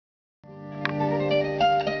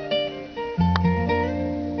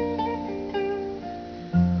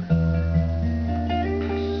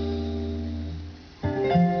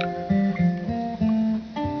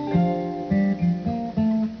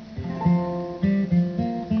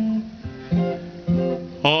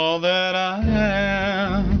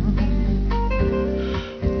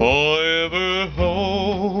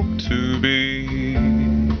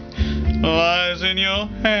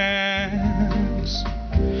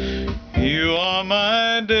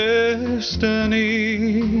my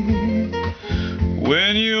destiny.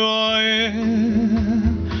 When you are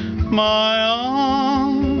in my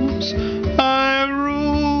arms, I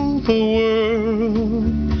rule the world.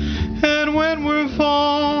 And when we're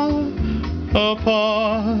far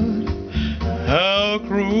apart, how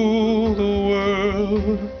cruel the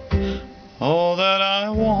world. All that I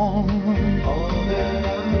want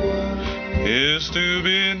is to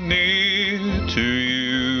be near to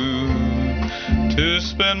you, to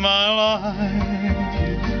spend my life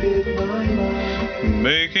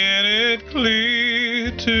making it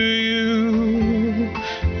clear to you.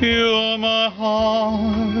 You are my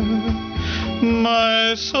heart,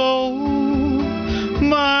 my soul,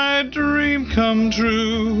 my dream come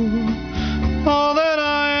true. All that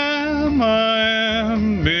I am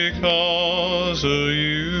because of you.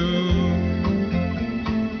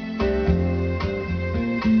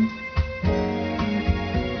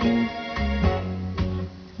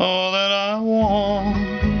 All that I want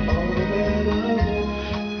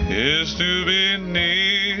is to be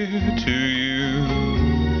near to you,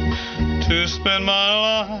 to spend my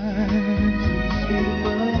life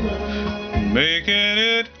making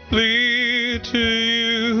it clear to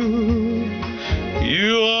you.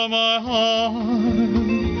 You are my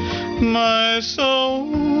heart, my soul,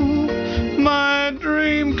 my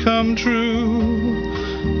dream come true.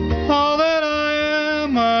 All that I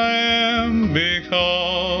am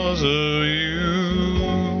because of you,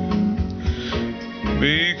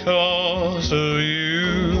 because of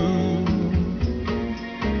you,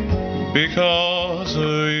 because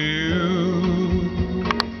of you.